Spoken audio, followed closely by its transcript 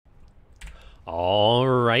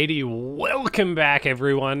Alrighty, welcome back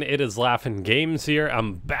everyone. It is LaughNgamez here.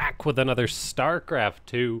 I'm back with another Starcraft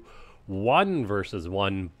 2 1 versus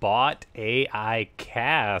 1 bot AI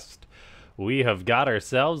cast. We have got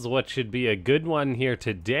ourselves what should be a good one here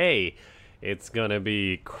today. It's gonna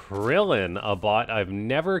be Krillin, a bot I've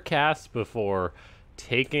never cast before,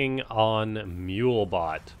 taking on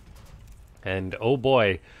Mulebot. And oh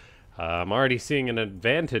boy, I'm already seeing an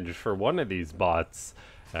advantage for one of these bots,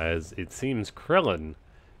 as it seems Krillin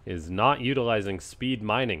is not utilizing speed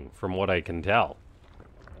mining from what I can tell.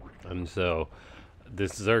 And so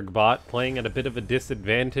this Zerg bot playing at a bit of a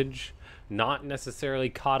disadvantage, not necessarily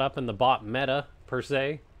caught up in the bot meta per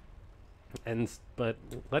se. But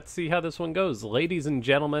let's see how this one goes. Ladies and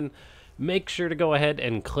gentlemen, make sure to go ahead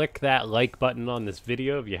and click that like button on this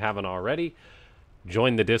video if you haven't already.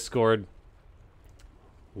 Join the Discord.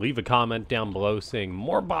 Leave a comment down below saying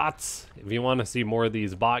more bots if you want to see more of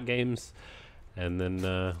these bot games. And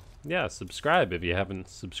then, yeah, subscribe if you haven't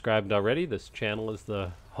subscribed already. This channel is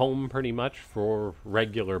the home pretty much for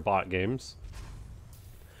regular bot games.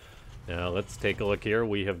 Now, let's take a look here.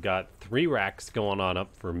 We have got 3 racks going on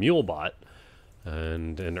up for Mulebot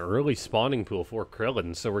and an early spawning pool for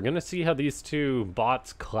Krillin. So we're going to see how these two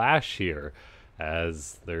bots clash here,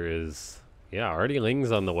 as there is, yeah, already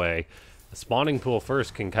Lings on the way. The spawning pool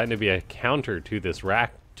first can kind of be a counter to this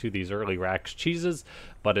rack, to these early racks cheeses,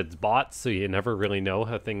 but it's bots, so you never really know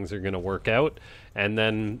how things are going to work out. And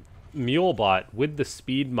then Mulebot, with the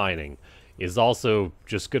speed mining, is also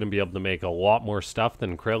just going to be able to make a lot more stuff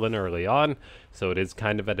than Krillin early on, so it is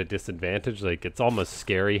kind of at a disadvantage. Like, it's almost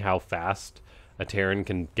scary how fast a Terran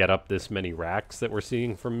can get up this many racks that we're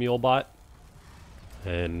seeing from Mulebot.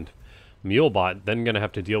 And Mulebot then going to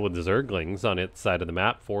have to deal with the Zerglings on its side of the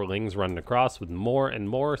map. 4 Lings running across with more and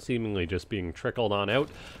more seemingly just being trickled on out.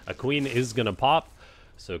 A Queen is going to pop,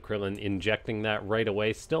 so Krillin injecting that right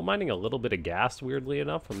away. Still mining a little bit of gas, weirdly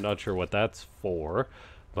enough. I'm not sure what that's for,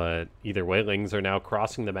 but either way, Lings are now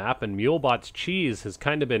crossing the map, and Mulebot's cheese has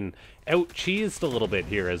kind of been out-cheesed a little bit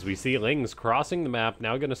here as we see Lings crossing the map,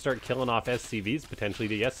 now going to start killing off SCVs potentially.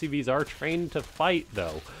 The SCVs are trained to fight,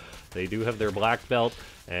 though. They do have their black belt,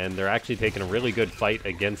 and they're actually taking a really good fight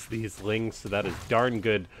against these Lings, so that is darn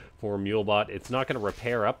good for Mulebot. It's not going to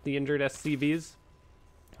repair up the injured SCVs,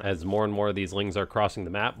 as more and more of these Lings are crossing the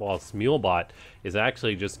map, whilst Mulebot is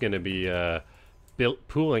actually just going to be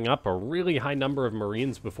pooling up a really high number of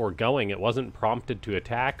Marines before going. It wasn't prompted to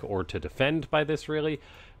attack or to defend by this, really,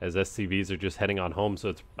 as SCVs are just heading on home, so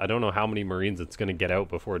it's, I don't know how many Marines it's going to get out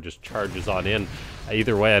before it just charges on in.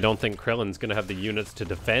 Either way, I don't think Krillin's going to have the units to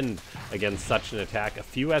defend against such an attack. A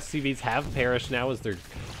few SCVs have perished now as they're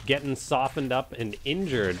getting softened up and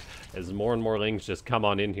injured, as more and more Lings just come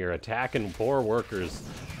on in here, attacking poor workers,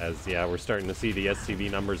 as, yeah, we're starting to see the SCV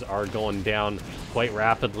numbers are going down quite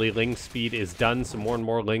rapidly. Ling speed is done, so more and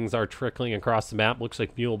more Lings are trickling across the map. Looks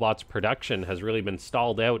like Mulebot's production has really been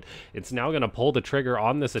stalled out. It's now going to pull the trigger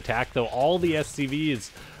on this attack, though. All the SCVs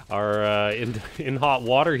are in hot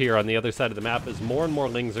water here on the other side of the map as more and more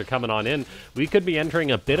Lings are coming on in. We could be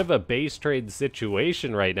entering a bit of a base trade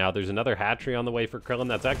situation right now. There's another hatchery on the way for Krillin.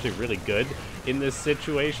 That's actually really good in this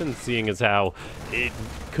situation, seeing as how it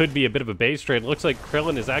could be a bit of a base trade. Looks like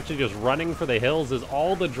Krillin is actually just running for the hills as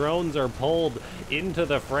all the drones are pulled into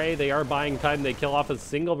the fray. They are buying time. They kill off a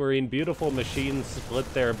single Marine. Beautiful machine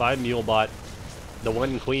split there by Mulebot. The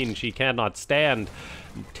one Queen she cannot stand.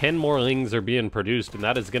 10 more Lings are being produced, and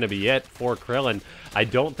that is going to be it for Krillin. I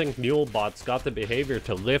don't think Mulebot's got the behavior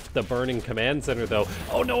to lift the burning command center, though.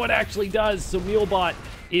 Oh no, it actually does. So Mulebot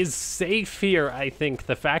is safe here, I think.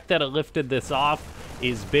 The fact that it lifted this off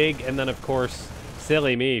is big, and then of course,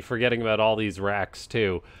 silly me forgetting about all these racks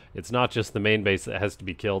too. It's not just the main base that has to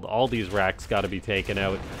be killed. All these racks got to be taken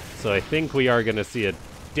out. So I think we are going to see a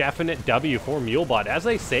definite W for Mulebot. As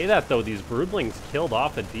I say that, though, these Broodlings killed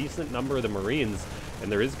off a decent number of the Marines,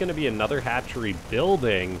 and there is going to be another hatchery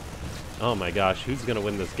building. Oh my gosh, who's going to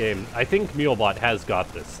win this game? I think Mulebot has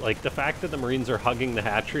got this. Like, the fact that the Marines are hugging the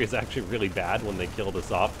hatchery is actually really bad when they kill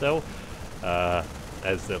this off, though,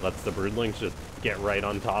 as it lets the Broodlings just get right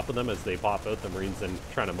on top of them as they pop out. The Marines then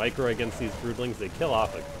trying to micro against these Broodlings. They kill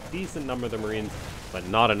off a decent number of the Marines, but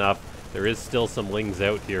not enough. There is still some Lings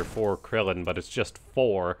out here for Krillin, but it's just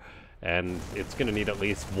 4. And it's going to need at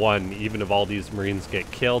least 1, even if all these Marines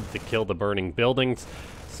get killed, to kill the burning buildings.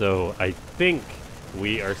 So I think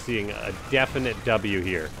we are seeing a definite W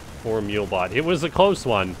here for Mulebot. It was a close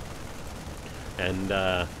one, and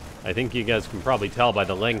I think you guys can probably tell by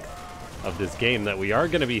the length of this game that we are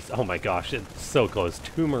going to be... Oh my gosh, it's so close.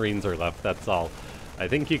 2 Marines are left, that's all. I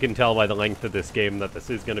think you can tell by the length of this game that this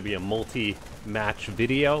is going to be a multi-match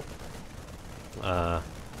video.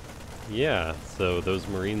 Yeah, so those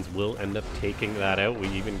Marines will end up taking that out. We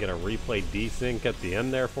even get a replay desync at the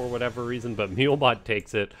end there for whatever reason, but Mulebot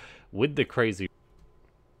takes it with the crazy.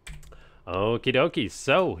 Okie dokie,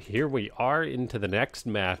 so here we are into the next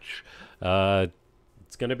match.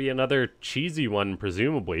 It's going to be another cheesy one,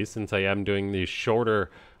 presumably, since I am doing these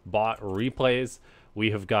shorter bot replays.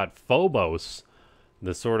 We have got Phobos,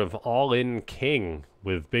 the sort of all-in king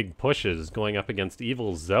with big pushes, going up against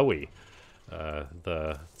Evil Zoe,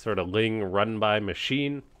 the sort of Ling run-by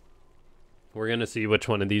machine. We're going to see which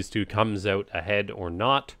one of these two comes out ahead or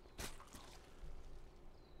not.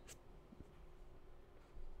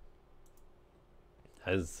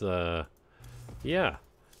 As, yeah,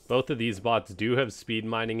 both of these bots do have speed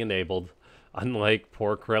mining enabled, unlike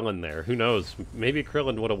poor Krillin there. Who knows? Maybe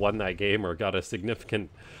Krillin would have won that game or got a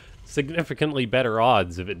significantly better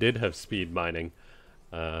odds if it did have speed mining.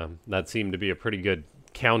 That seemed to be a pretty good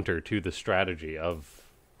counter to the strategy of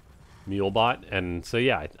Mulebot. And so,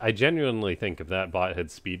 yeah, I genuinely think if that bot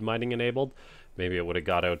had speed mining enabled, maybe it would have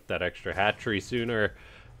got out that extra hatchery sooner,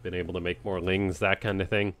 been able to make more lings, that kind of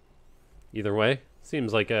thing. Either way,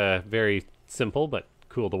 seems like a very simple but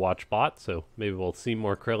cool to watch bot, so maybe we'll see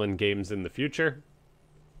more Krillin games in the future.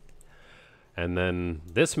 And then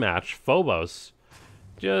this match, Phobos,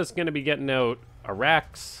 just going to be getting out a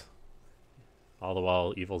Rex, all the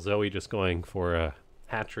while Evil Zoe just going for a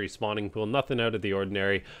hatchery spawning pool. Nothing out of the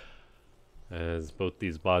ordinary, as both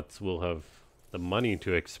these bots will have the money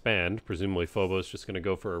to expand. Presumably Phobos just going to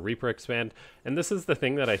go for a Reaper expand. And this is the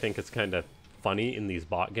thing that I think is kind of funny in these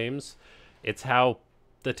bot games. It's how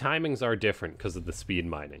the timings are different because of the speed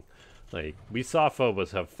mining. Like, we saw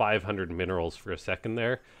Phobos have 500 minerals for a second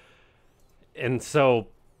there. And so,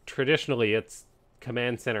 traditionally, it's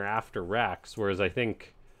command center after racks, whereas I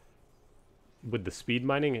think with the speed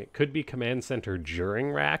mining, it could be command center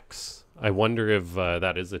during racks. I wonder if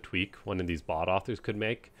that is a tweak one of these bot authors could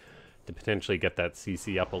make to potentially get that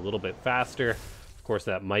CC up a little bit faster. Of course,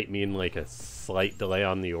 that might mean like a slight delay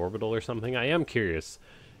on the orbital or something. I am curious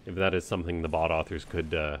if that is something the bot authors could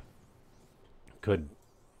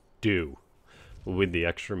do with the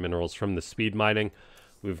extra minerals from the speed mining.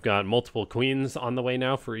 We've got multiple queens on the way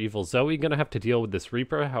now for Evil Zoe. Gonna have to deal with this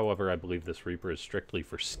Reaper. However, I believe this Reaper is strictly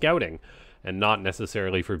for scouting and not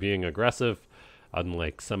necessarily for being aggressive,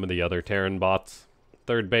 unlike some of the other Terran bots.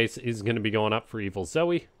 Third base is going to be going up for Evil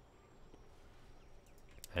Zoe.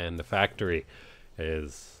 And the factory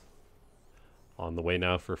is on the way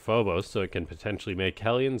now for Phobos, so it can potentially make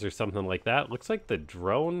Hellions or something like that. Looks like the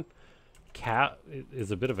drone is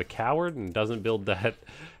a bit of a coward and doesn't build that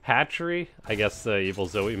hatchery. I guess Evil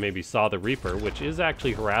Zoe maybe saw the Reaper, which is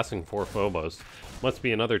actually harassing for Phobos. Must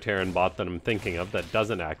be another Terran bot that I'm thinking of that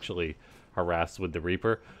doesn't actually harass with the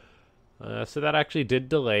Reaper. So that actually did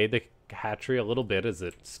delay the hatchery a little bit, as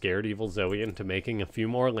it scared Evil Zoe into making a few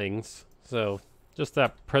more lings. So just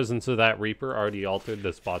that presence of that Reaper already altered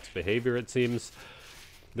this bot's behavior, it seems.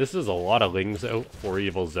 This is a lot of lings out for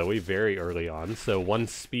Evil Zoe very early on, so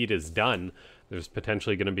once speed is done, there's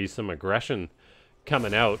potentially going to be some aggression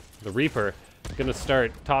coming out. The Reaper is going to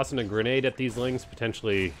start tossing a grenade at these lings,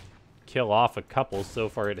 potentially kill off a couple. So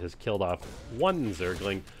far it has killed off one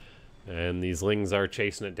Zergling, and these lings are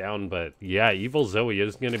chasing it down. But yeah, Evil Zoe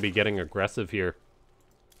is going to be getting aggressive here.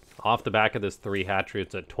 Off the back of this 3 hatchery,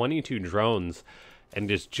 it's at 22 drones and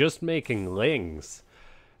is just making lings.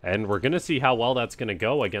 And we're going to see how well that's going to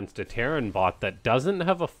go against a Terran bot that doesn't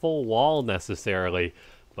have a full wall necessarily,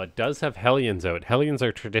 but does have Hellions out. Hellions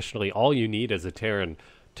are traditionally all you need as a Terran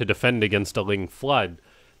to defend against a Ling flood.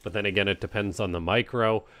 But then again, it depends on the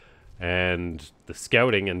micro and the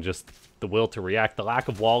scouting and just the will to react. The lack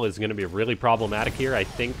of wall is going to be really problematic here, I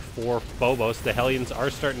think, for Phobos. The Hellions are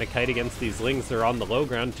starting to kite against these lings. They're on the low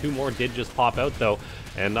ground. 2 more did just pop out, though.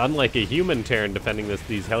 And unlike a human Terran defending this,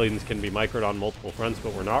 these Hellions can be microed on multiple fronts,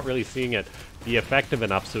 but we're not really seeing it be effective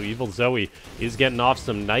enough. So Evil Zoe is getting off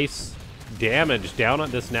some nice damage down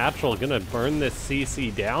on this natural. Gonna burn this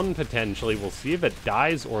CC down, potentially. We'll see if it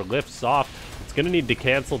dies or lifts off. It's gonna need to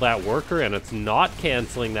cancel that worker, and it's not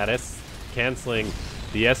canceling that canceling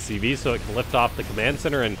the SCV, so it can lift off the command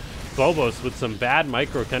center. And Phobos, with some bad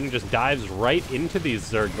micro, kind of just dives right into these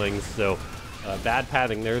Zerglings. So bad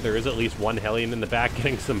pathing there. There is at least 1 Hellion in the back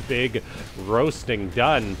getting some big roasting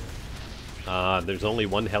done. There's only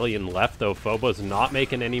 1 Hellion left, though. Phobos not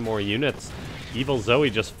making any more units. Evil Zoe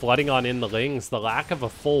just flooding on in the lings. The lack of a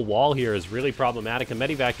full wall here is really problematic. A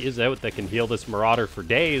Medivac is out that can heal this Marauder for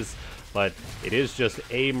days, but it is just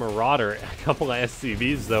a Marauder. A couple of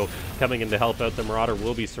SCVs, though, coming in to help out. The Marauder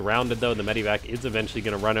will be surrounded, though. The Medivac is eventually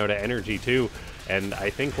going to run out of energy, too. And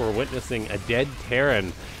I think we're witnessing a dead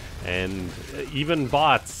Terran And even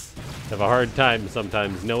bots have a hard time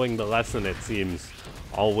sometimes knowing the lesson, it seems.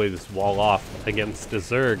 Always wall off against a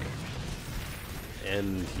Zerg.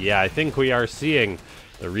 And yeah, I think we are seeing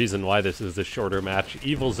the reason why this is a shorter match.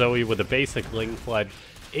 Evil Zoe with a basic Ling Flood,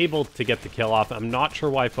 able to get the kill off. I'm not sure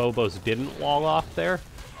why Phobos didn't wall off there.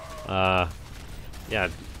 Yeah,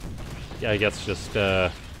 I guess just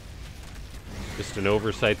an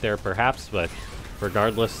oversight there perhaps, but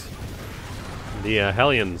regardless, the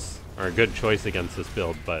Hellions are a good choice against this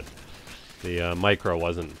build, but the micro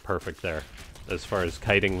wasn't perfect there as far as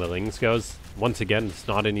kiting the Lings goes. Once again, it's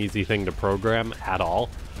not an easy thing to program at all.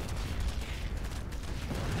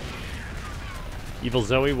 Evil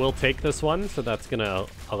Zoe will take this one, so that's going to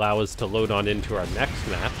allow us to load on into our next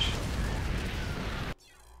match.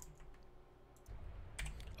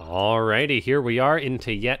 Alrighty, here we are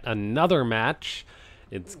into yet another match.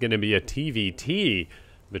 It's going to be a TVT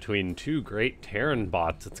between two great Terran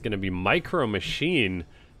bots. It's going to be Micro Machine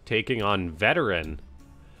taking on Veteran.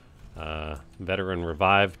 Veteran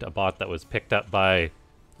revived, a bot that was picked up by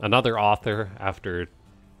another author after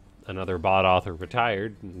another bot author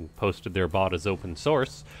retired and posted their bot as open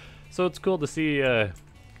source. So it's cool to see a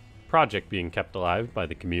project being kept alive by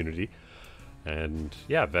the community. And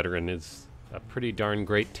yeah, Veteran is a pretty darn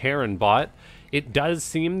great Terran bot. It does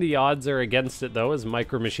seem the odds are against it though, as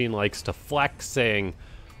Micro Machine likes to flex, saying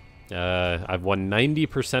I've won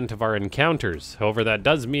 90% of our encounters. However, that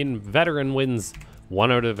does mean Veteran wins 1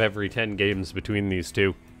 out of every 10 games between these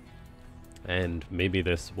two. And maybe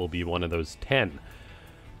this will be one of those 10.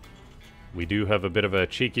 We do have a bit of a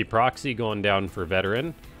cheeky proxy going down for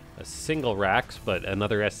Veteran. A single Rax, but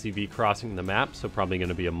another SCV crossing the map, so probably going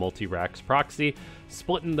to be a multi-Rax proxy.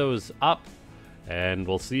 Splitting those up, and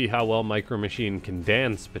we'll see how well Micro Machine can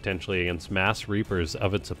dance potentially against mass Reapers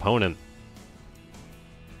of its opponent.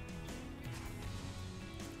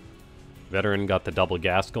 Veteran got the double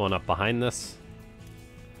gas going up behind this.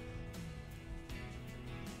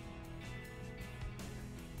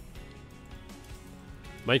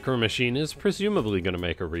 Micro Machine is presumably going to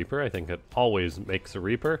make a Reaper. I think it always makes a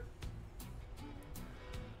Reaper.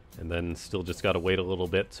 And then still just got to wait a little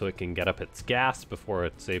bit so it can get up its gas before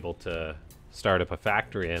it's able to start up a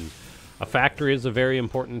factory. And a factory is a very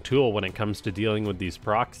important tool when it comes to dealing with these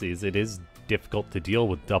proxies. It is difficult to deal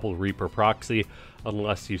with double Reaper proxy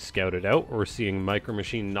unless you scout it out. We're seeing Micro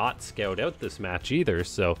Machine not scout out this match either,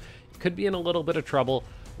 so it could be in a little bit of trouble.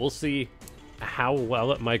 We'll see how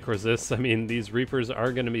well it micros this. I mean, these Reapers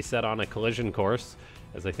are going to be set on a collision course,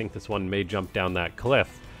 as I think this one may jump down that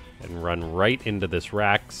cliff and run right into this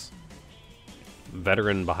Rax.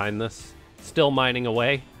 Veteran behind this, still mining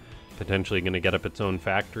away, potentially going to get up its own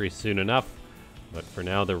factory soon enough. But for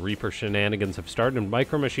now, the Reaper shenanigans have started, and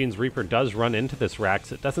Micro Machine's Reaper does run into this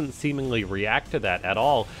Rax. It doesn't seemingly react to that at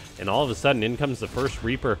all, and all of a sudden, in comes the first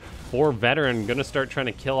Reaper for Veteran. Going to start trying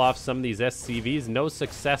to kill off some of these SCVs. No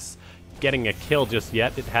success getting a kill just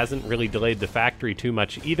yet. It hasn't really delayed the factory too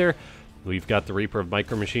much either. We've got the Reaper of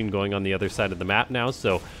Micro Machine going on the other side of the map now,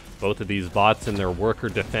 so both of these bots and their worker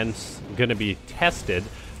defense going to be tested,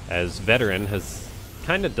 as Veteran has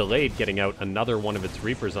kind of delayed getting out another one of its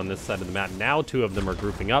Reapers on this side of the map. Now 2 of them are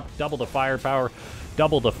grouping up. Double the firepower,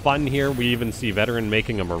 double the fun here. We even see Veteran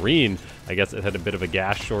making a Marine. I guess it had a bit of a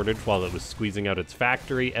gas shortage while it was squeezing out its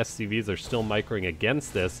factory. SCVs are still microing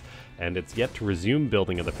against this, and it's yet to resume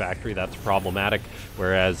building of the factory. That's problematic,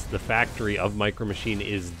 whereas the factory of Micro Machine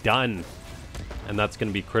is done, and that's going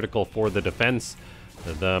to be critical for the defense.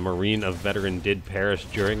 The Marine of Veteran did perish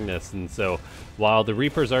during this, and so while the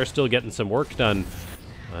Reapers are still getting some work done,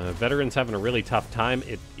 Veteran's having a really tough time.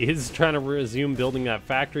 It is trying to resume building that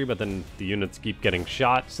factory, but then the units keep getting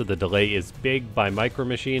shot, so the delay is big by Micro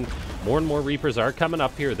Machine. More and more Reapers are coming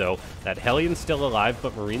up here, though. That Hellion's still alive,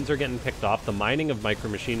 but Marines are getting picked off. The mining of Micro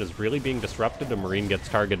Machine is really being disrupted. A Marine gets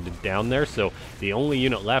targeted down there, so the only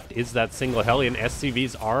unit left is that single Hellion.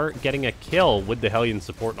 SCVs are getting a kill with the Hellion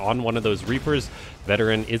support on one of those Reapers.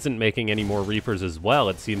 Veteran isn't making any more Reapers as well.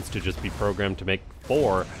 It seems to just be programmed to make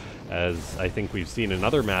 4, as I think we've seen in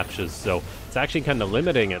other matches, so it's actually kind of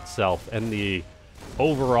limiting itself and the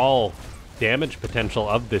overall damage potential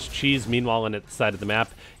of this cheese. Meanwhile, on its side of the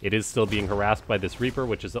map, it is still being harassed by this Reaper,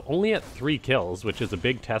 which is only at 3 kills, which is a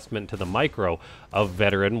big testament to the micro of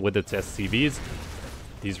Veteran with its SCVs.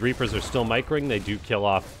 These Reapers are still microing. They do kill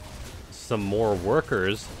off some more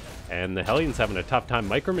workers, and the Hellion's having a tough time.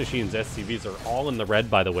 Micro Machine's SCVs are all in the red,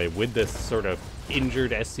 by the way, with this sort of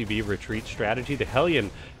injured SCV retreat strategy. The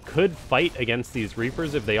Hellion could fight against these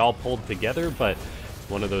Reapers if they all pulled together, but it's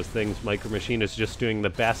one of those things. Micro Machine is just doing the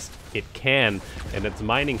best it can, and its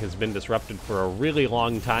mining has been disrupted for a really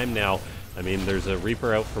long time now. I mean, there's a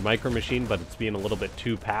Reaper out for Micro Machine, but it's being a little bit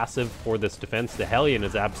too passive for this defense. The Hellion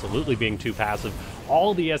is absolutely being too passive.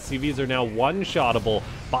 All the SCVs are now one-shottable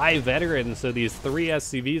by Veteran, so these 3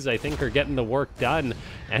 SCVs, I think, are getting the work done.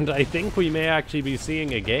 And I think we may actually be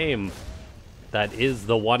seeing a game that is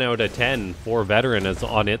the 1 out of 10 for Veteran, as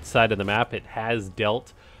on its side of the map, it has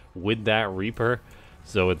dealt with that Reaper.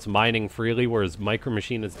 So it's mining freely, whereas Micro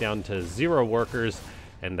Machine is down to 0 workers,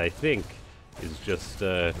 and I think is just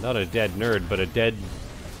not a dead nerd, but a dead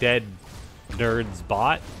nerd's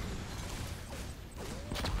bot.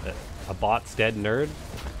 A bot's dead nerd?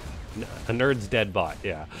 A nerd's dead bot,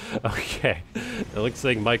 yeah. Okay. It looks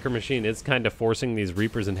like Micro Machine is kind of forcing these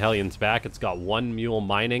Reapers and Hellions back. It's got 1 mule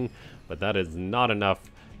mining, but that is not enough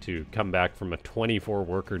to come back from a 24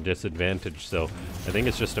 worker disadvantage. So I think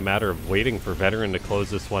it's just a matter of waiting for Veteran to close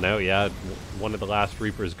this one out. Yeah, one of the last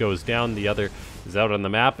Reapers goes down, the other is out on the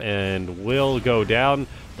map and will go down.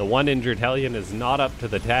 The 1 injured Hellion is not up to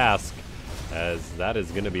the task, as that is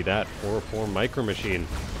going to be that for Micro Machine.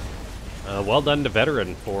 Well done to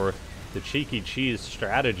Veteran for the cheeky cheese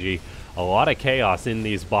strategy. A lot of chaos in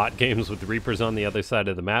these bot games with Reapers on the other side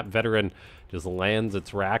of the map. Veteran just lands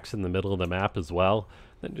its racks in the middle of the map as well.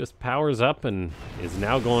 Then just powers up and is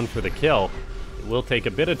now going for the kill. It will take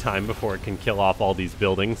a bit of time before it can kill off all these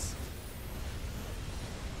buildings.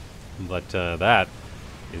 But that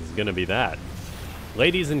is going to be that.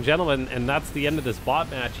 Ladies and gentlemen, and that's the end of this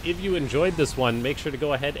bot match. If you enjoyed this one, make sure to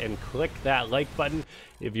go ahead and click that like button.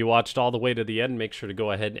 If you watched all the way to the end, make sure to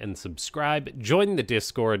go ahead and subscribe. Join the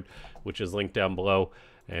Discord, which is linked down below.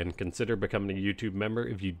 And consider becoming a YouTube member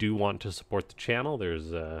if you do want to support the channel.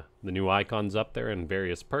 There's the new icons up there and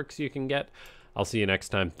various perks you can get. I'll see you next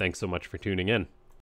time. Thanks so much for tuning in.